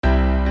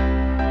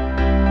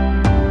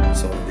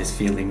this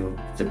feeling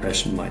of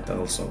depression might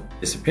also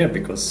disappear,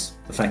 because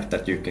the fact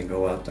that you can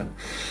go out and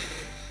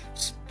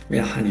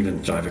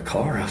even drive a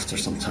car after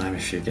some time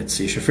if you get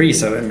seizure free.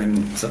 So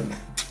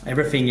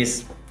everything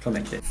is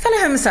connected. Fellow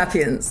Homo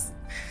sapiens.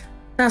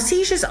 Now,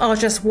 seizures are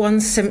just one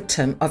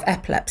symptom of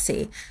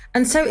epilepsy.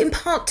 And so in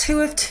part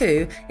 2 of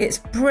 2, it's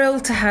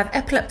brilliant to have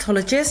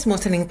epileptologist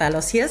Morten Ingvar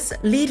Lossius,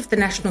 lead of the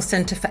National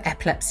Centre for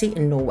Epilepsy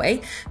in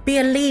Norway, be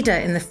a leader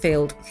in the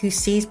field who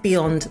sees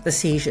beyond the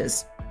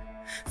seizures.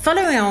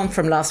 Following on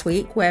from last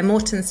week, where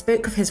Morten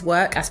spoke of his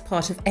work as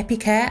part of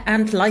EpiCare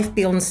and Life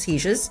Beyond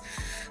Seizures,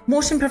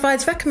 Morten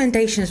provides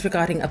recommendations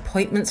regarding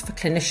appointments for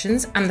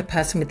clinicians and the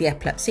person with the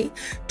epilepsy,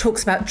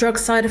 talks about drug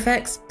side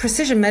effects,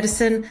 precision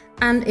medicine,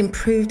 and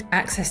improved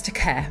access to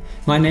care.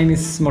 My name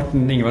is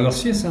Morten Ingvar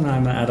Lossius, and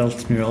I'm an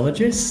adult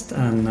neurologist,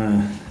 and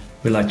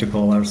we like to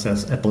call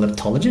ourselves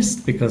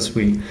epileptologists because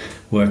we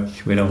work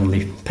with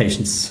only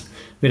patients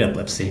with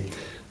epilepsy.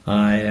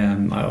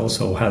 I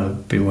also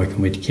have been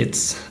working with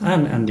kids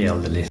and the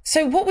elderly.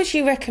 So what would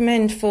you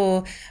recommend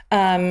for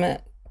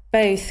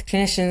both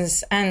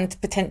clinicians and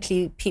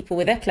potentially people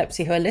with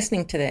epilepsy who are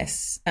listening to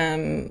this?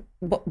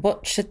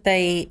 What should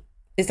they...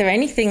 Is there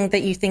anything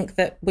that you think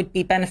that would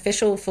be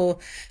beneficial for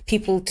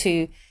people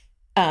to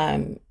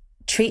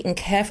treat and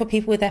care for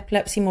people with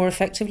epilepsy more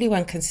effectively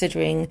when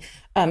considering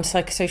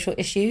psychosocial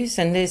issues?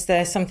 And is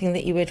there something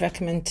that you would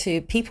recommend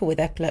to people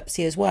with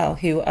epilepsy as well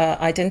who are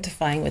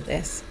identifying with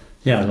this?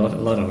 Yeah, a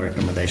lot of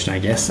recommendation, I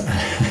guess.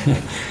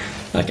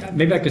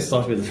 Maybe I could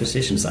start with the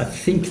physicians. I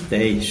think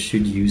they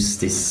should use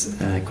these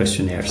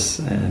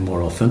questionnaires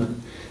more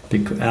often,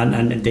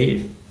 and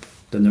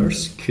the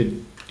nurse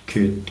could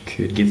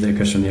give the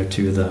questionnaire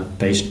to the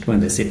patient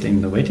when they sit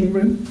in the waiting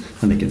room,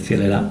 and they can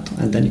fill it out,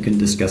 and then you can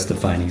discuss the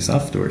findings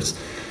afterwards.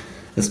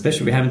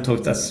 Especially, we haven't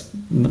talked as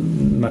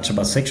much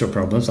about sexual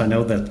problems. I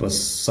know that was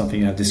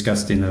something I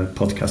discussed in a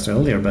podcast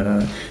earlier, but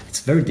it's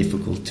very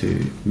difficult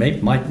to,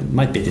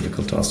 might be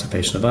difficult to ask the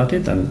patient about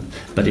it.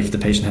 But if the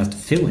patient has to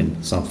fill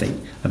in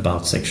something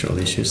about sexual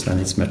issues, then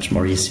it's much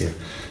more easier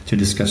to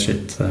discuss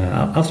it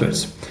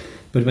afterwards.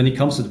 But when it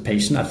comes to the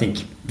patient, I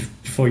think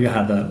before you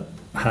have a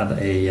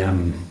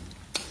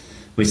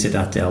visit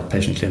at the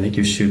outpatient clinic,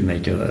 you should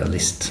make a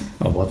list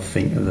of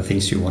the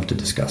things you want to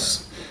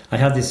discuss. I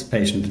had this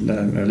patient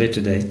earlier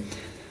today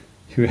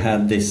who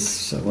had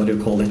this, what do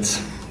you call it?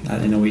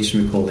 In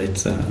Norwegian we call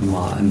it a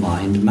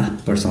mind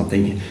map or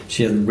something.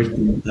 She had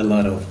written a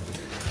lot of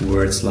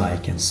words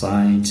like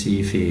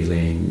anxiety,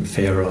 feeling,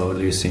 fear of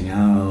losing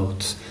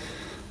out,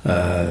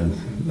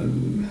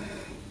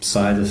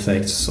 side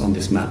effects on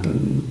this map,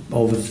 and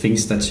all the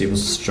things that she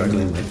was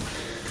struggling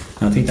with.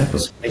 And I think that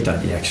was a great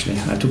idea, actually.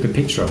 I took a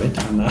picture of it,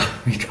 and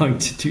we're going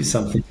to do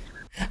something.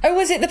 Oh,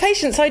 was it the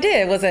patient's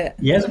idea, was it?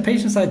 Yes, the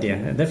patient's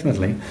idea,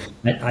 definitely.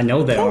 I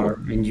know they are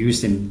in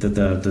use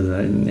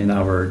in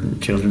our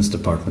children's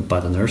department by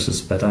the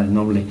nurses, but I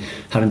normally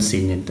haven't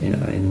seen it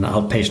in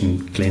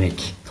outpatient clinic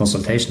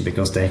consultation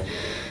because they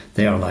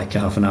are like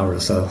half an hour or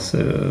so.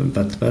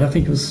 But I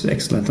think it was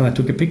excellent. And I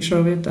took a picture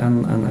of it,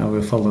 and I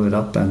will follow it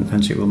up,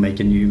 and she will make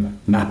a new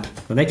map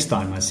the next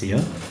time I see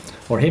her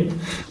or him,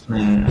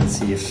 and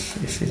see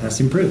if it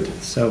has improved.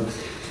 So.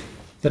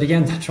 But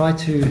again, try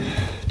to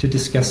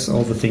discuss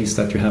all the things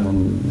that you have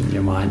on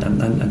your mind,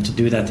 and to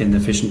do that in an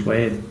efficient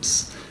way.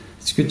 It's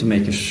good to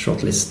make a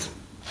short list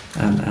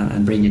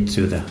and bring it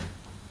to the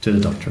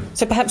doctor.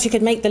 So perhaps you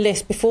could make the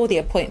list before the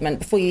appointment,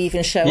 before you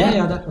even show up.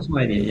 Yeah, that was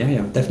my idea.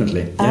 Yeah,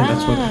 definitely. Yeah,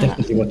 that's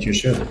definitely what you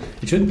should.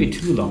 It shouldn't be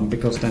too long,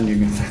 because then you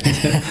can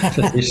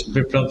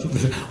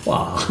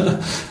wow.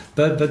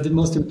 But the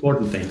most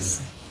important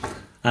things,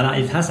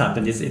 and it has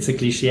happened. It's a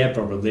cliche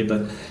probably,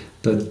 but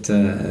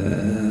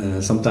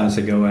some time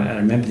ago, I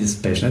remember this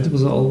patient. It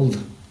was an old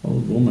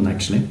woman,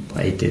 actually,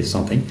 80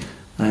 something.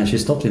 And she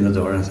stopped in the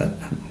door and said,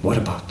 "What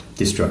about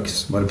these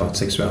drugs? What about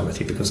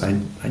sexuality? Because I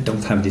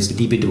don't have this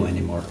libido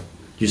anymore.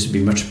 It used to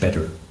be much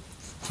better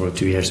for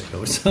 2 years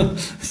ago."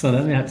 So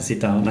then we had to sit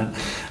down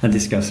and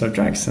discuss our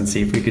drugs and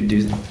see if we could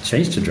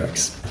change the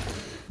drugs.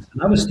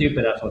 And I was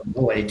stupid. I thought,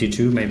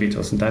 82, maybe it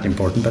wasn't that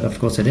important, but of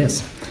course it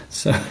is.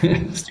 So,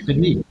 stupid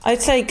me.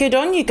 I'd say good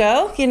on you,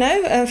 girl,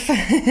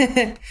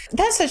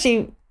 That's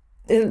actually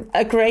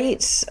a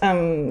great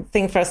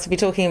thing for us to be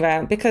talking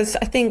about, because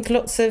I think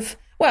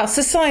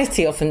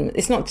society often,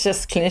 it's not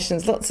just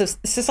clinicians,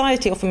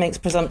 society often makes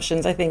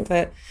presumptions, I think,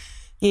 that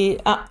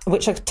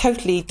which are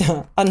totally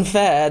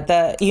unfair,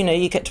 that,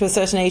 you get to a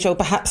certain age, or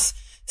perhaps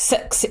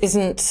sex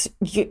isn't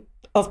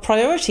of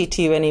priority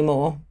to you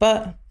anymore.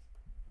 But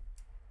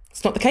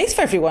it's not the case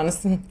for everyone,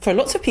 for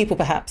lots of people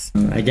perhaps.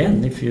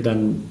 Again, if you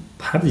then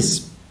have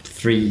these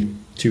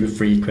 2 or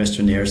 3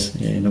 questionnaires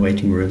in the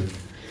waiting room,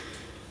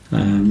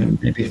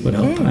 maybe it would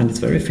help. And it's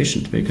very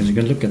efficient, because you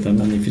can look at them,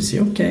 and if you see,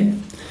 okay,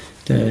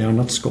 they are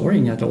not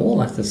scoring at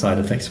all at the side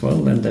effects, well,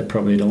 then they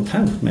probably don't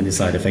have many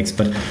side effects.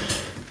 But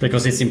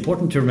because it's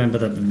important to remember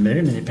that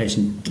very many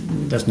patients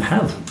don't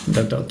have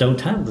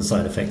the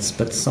side effects,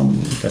 but some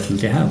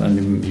definitely have,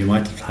 and you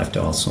might have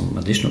to ask some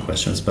additional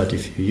questions. But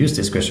if you use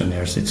these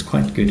questionnaires, it's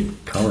quite good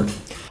covered.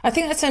 I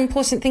think that's an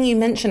important thing you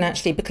mentioned,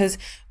 actually, because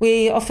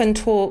we often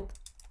talk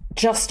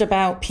just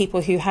about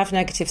people who have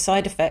negative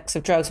side effects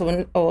of drugs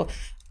or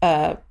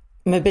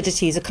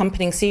morbidities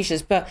accompanying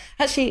seizures, but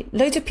actually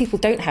loads of people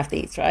don't have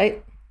these,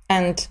 right?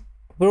 And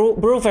we're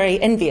all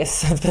very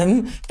envious of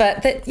them,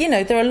 but that, you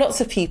know, there are lots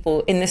of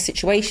people in this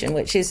situation,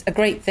 which is a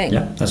great thing.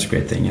 Yeah, that's a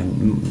great thing.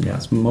 And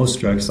yes, most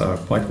drugs are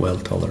quite well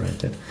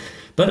tolerated.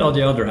 But on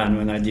the other hand,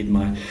 when I did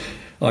my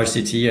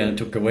RCT and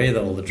took away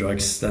all the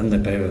drugs, then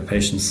the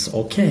patients,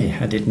 okay,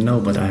 I didn't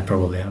know, but I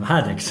probably have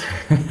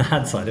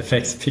had side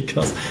effects,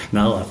 because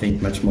now I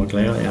think much more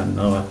clearly. And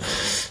now,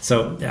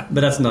 so yeah,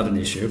 but that's not an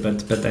issue.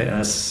 But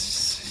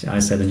as I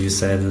said and you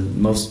said,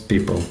 most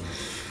people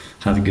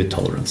have a good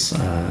tolerance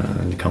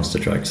when it comes to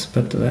drugs.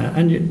 But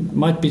and it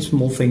might be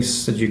small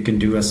things that you can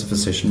do as a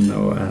physician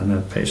or and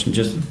a patient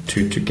just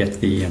to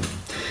get the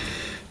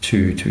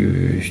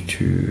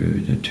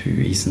to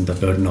ease the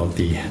burden of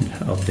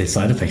the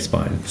side effects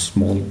by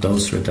small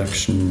dose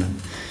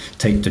reduction.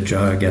 Take the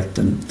drug at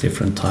a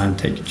different time.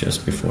 Take it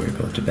just before you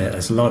go to bed.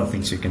 There's a lot of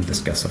things you can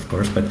discuss, of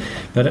course.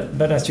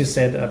 But as you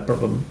said, I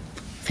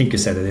think you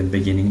said it in the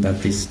beginning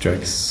that these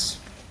drugs,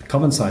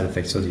 common side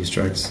effects of these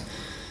drugs,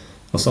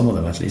 or some of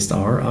them at least,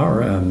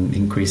 are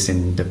increase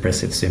in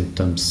depressive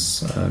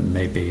symptoms,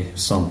 maybe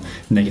some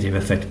negative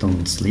effect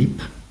on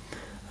sleep,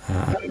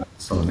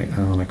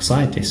 on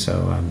anxiety.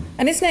 So,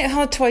 and isn't it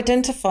hard to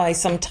identify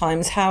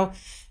sometimes how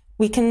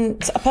a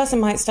person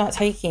might start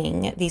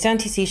taking these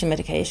anti-seizure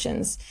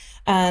medications,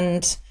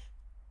 and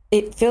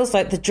it feels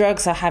like the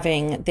drugs are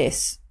having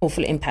this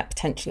awful impact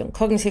potentially on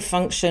cognitive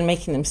function,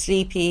 making them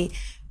sleepy,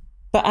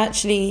 but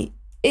actually,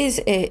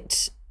 is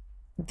it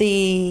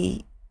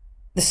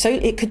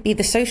it could be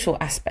the social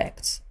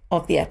aspects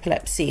of the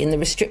epilepsy and the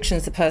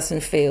restrictions the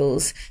person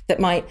feels that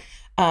might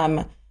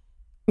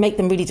make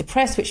them really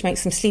depressed, which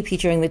makes them sleepy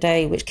during the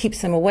day, which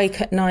keeps them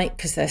awake at night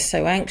because they're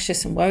so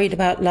anxious and worried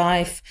about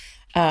life,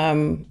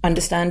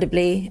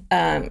 understandably.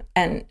 And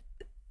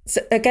so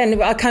again,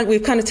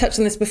 we've kind of touched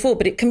on this before,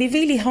 but it can be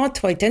really hard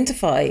to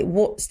identify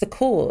what's the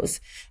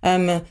cause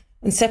and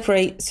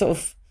separate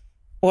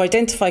or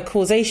identify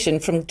causation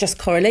from just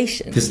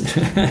correlation.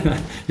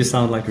 You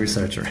sound like a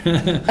researcher.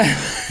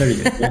 Very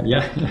good.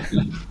 Yeah.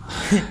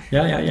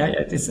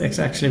 It's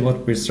actually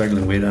what we're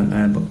struggling with,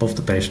 and both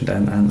the patient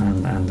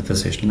and the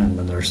physician and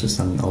the nurses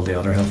and all the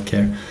other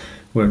healthcare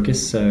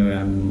workers. So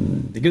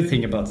the good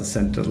thing about the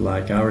center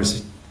like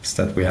ours is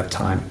that we have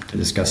time to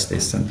discuss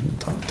this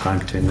and time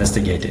to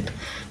investigate it,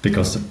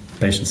 because the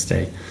patients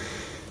stay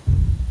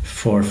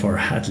for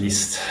at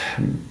least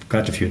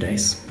quite a few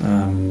days.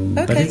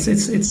 Okay. But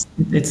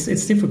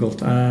it's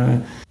difficult.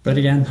 But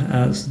again,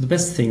 so the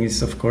best thing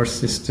is, of course,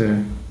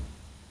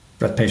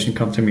 that patient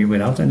come to me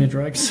without any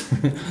drugs,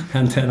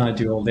 and then I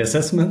do all the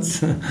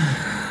assessments,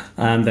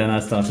 and then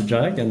I start the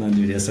drug, and then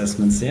do the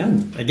assessments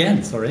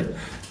again.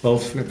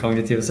 Both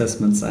cognitive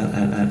assessments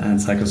and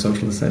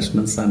psychosocial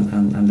assessments,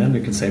 and then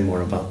we can say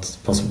more about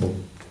possible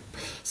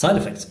side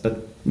effects.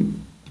 But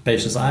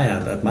patients I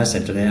have at my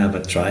center, they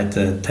have tried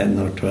 10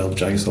 or 12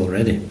 drugs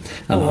already,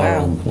 and are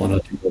on 1 or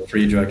 2 or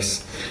 3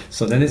 drugs.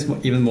 So then it's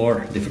even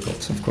more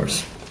difficult, of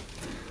course.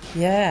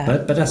 Yeah.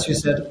 But as you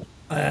said,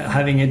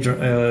 having a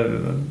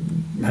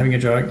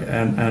drug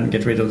and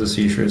get rid of the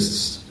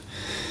seizures,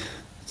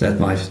 that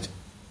might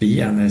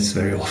be, and it's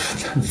very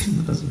often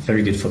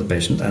very good for the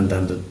patient. And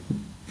then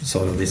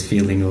this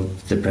feeling of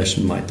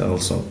depression might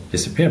also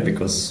disappear,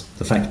 because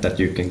the fact that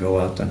you can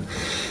go out and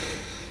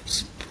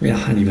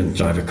even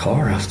drive a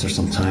car after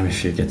some time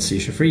if you get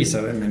seizure free.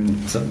 So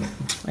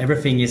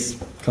everything is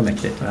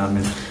connected.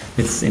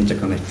 It's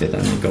interconnected,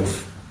 and it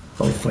goes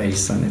both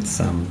ways, and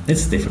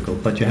it's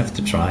difficult. But you have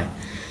to try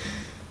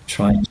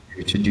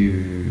to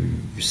do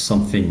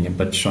something,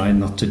 but try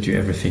not to do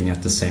everything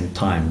at the same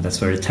time. That's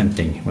very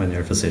tempting when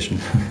you're a physician.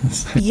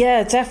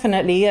 Yeah,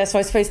 definitely. Yeah, so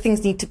I suppose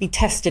things need to be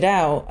tested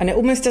out, and it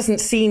almost doesn't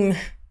seem.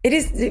 It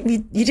is.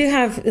 You do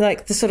have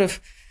like the sort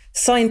of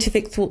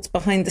scientific thoughts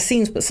behind the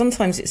scenes, but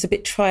sometimes it's a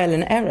bit trial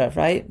and error,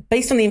 right?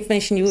 Based on the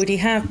information you already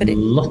have. But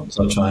lots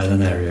of trial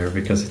and error,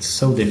 because it's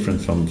so different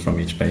from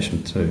each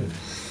patient to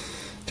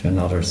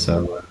another.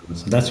 So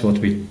that's what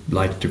we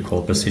like to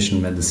call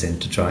precision medicine,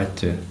 to try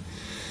to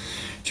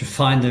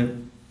find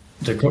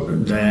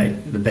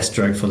the best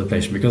drug for the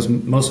patient, because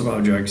most of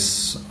our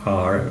drugs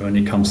are, when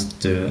it comes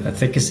to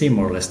efficacy,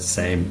 more or less the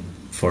same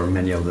for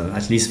many of them,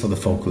 at least for the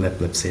focal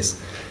epilepsies.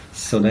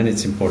 So then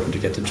it's important to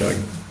get a drug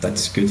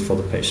that's good for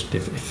the patient.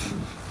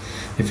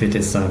 If it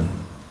is a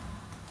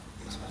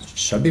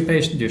chubby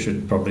patient, you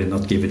should probably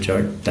not give a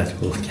drug that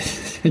will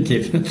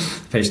give the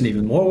patient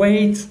even more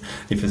weight.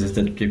 If it is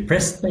a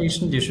depressed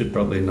patient, you should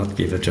probably not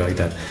give a drug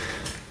that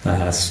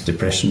has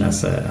depression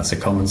as a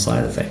common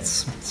side effect.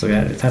 So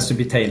yeah, it has to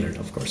be tailored,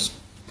 of course.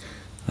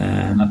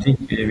 And I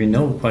think we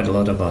know quite a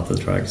lot about the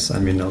drugs,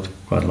 and we know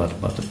quite a lot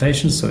about the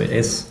patients, so it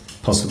is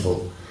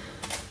possible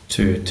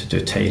to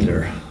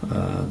tailor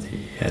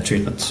the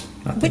treatment.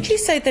 Would you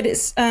say that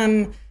it's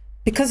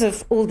because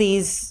of all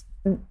these,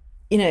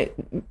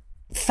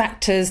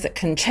 factors that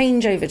can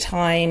change over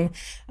time,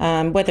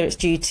 whether it's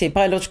due to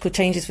biological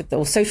changes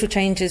or social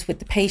changes with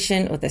the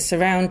patient or their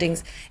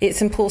surroundings.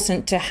 It's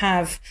important to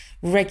have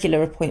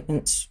regular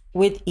appointments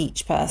with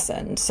each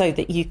person so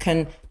that you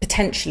can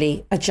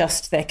potentially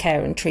adjust their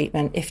care and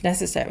treatment if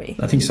necessary.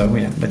 I think so,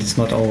 yeah, but it's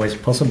not always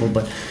possible.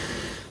 But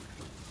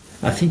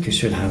I think you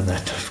should have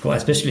that, of course,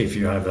 especially if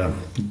you have a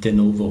de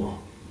novo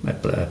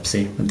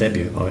epilepsy, a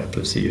debut of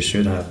epilepsy. You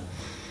should have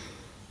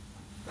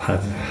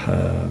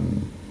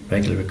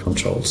regular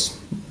controls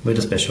with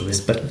a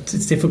specialist, but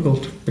it's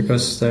difficult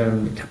because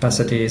the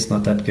capacity is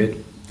not that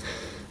good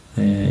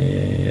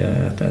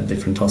at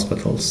different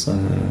hospitals.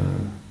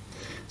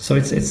 So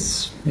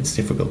it's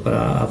difficult, but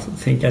I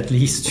think at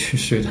least you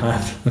should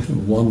have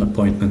one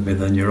appointment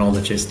with a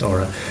neurologist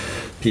or a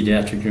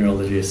pediatric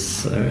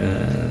neurologist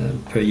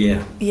per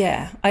year.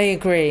 Yeah, I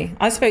agree.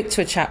 I spoke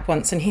to a chap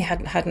once and he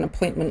hadn't had an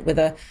appointment with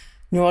a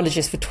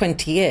neurologist for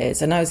 20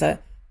 years. And I was like,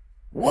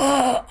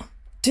 what?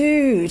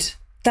 Dude,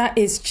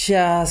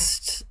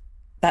 that's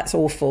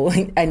awful.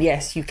 And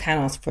yes, you can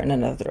ask for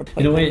another appointment.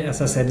 In a way, as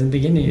I said in the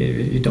beginning,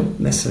 you don't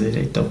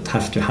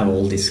have to have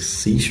all these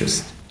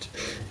seizures.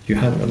 You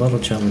have a lot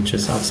of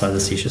challenges outside the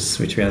seizures,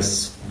 which we have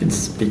been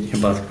speaking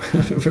about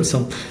for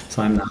some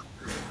time now.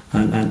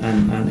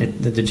 And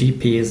the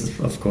GP is,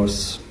 of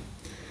course,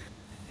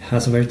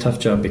 has a very tough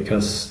job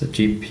because the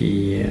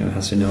GP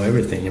has to know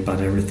everything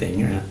about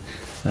everything.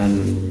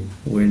 And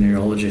we're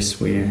neurologists,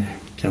 we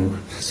can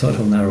sort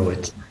of narrow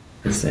it.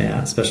 It's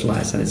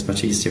specialized, and it's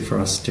much easier for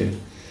us to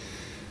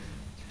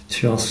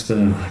ask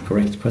the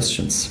correct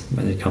questions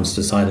when it comes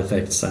to side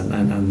effects and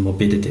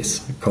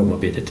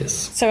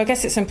comorbidities. So I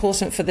guess it's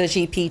important for the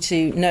GP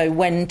to know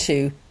when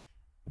to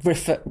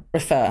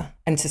refer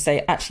and to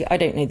say, actually, I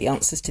don't know the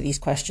answers to these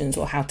questions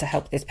or how to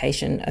help this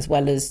patient as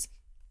well as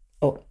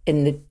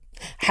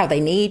how they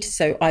need.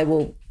 So I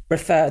will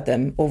refer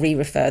them or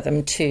re-refer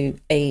them to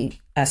a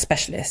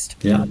specialist.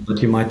 Yeah,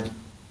 but you might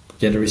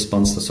get a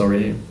response,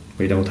 sorry,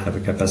 we don't have a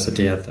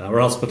capacity at our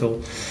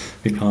hospital,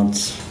 we can't.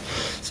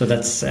 So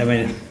that's,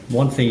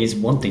 one thing is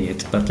wanting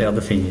it, but the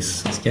other thing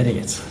is getting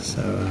it.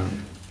 So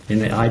in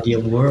the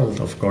ideal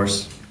world, of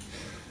course,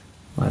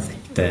 I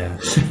think the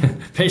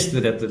patient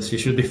with epilepsy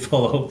should be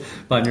followed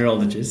by a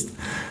neurologist.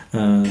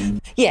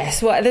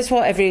 Yes, well, that's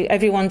what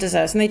everyone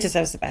deserves, and they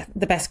deserve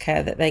the best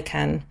care that they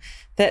can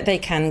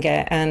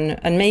get.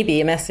 And maybe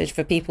a message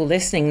for people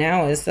listening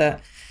now is that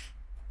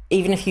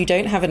even if you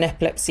don't have an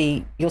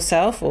epilepsy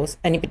yourself, or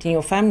anybody in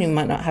your family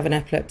might not have an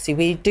epilepsy,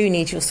 we do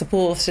need your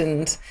support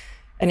and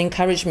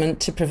encouragement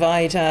to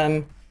provide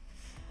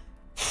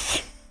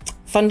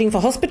funding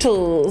for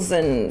hospitals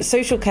and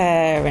social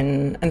care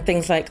and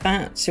things like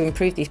that to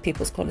improve these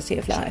people's quality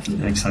of life.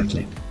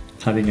 Exactly.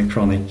 Having a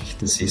chronic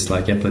disease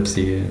like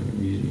epilepsy,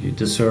 you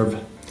deserve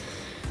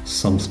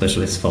some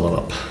specialist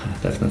follow-up,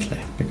 definitely,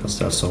 because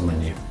there are so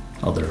many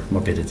other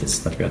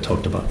morbidities that we have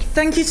talked about.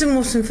 Thank you to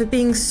Morten for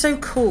being so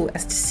cool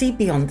as to see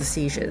beyond the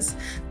seizures,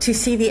 to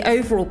see the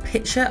overall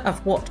picture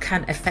of what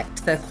can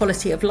affect the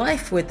quality of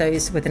life with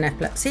those with an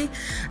epilepsy,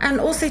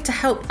 and also to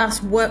help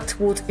us work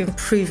towards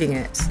improving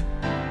it.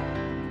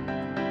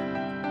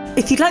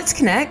 If you'd like to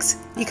connect,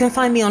 you can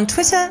find me on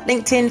Twitter,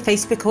 LinkedIn,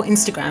 Facebook or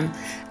Instagram,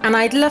 and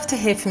I'd love to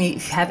hear from you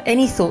if you have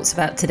any thoughts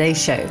about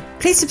today's show.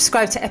 Please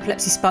subscribe to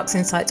Epilepsy Sparks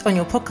Insights on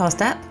your podcast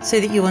app so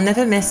that you will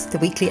never miss the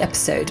weekly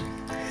episode.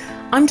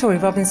 I'm Tori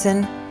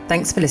Robinson.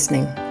 Thanks for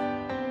listening.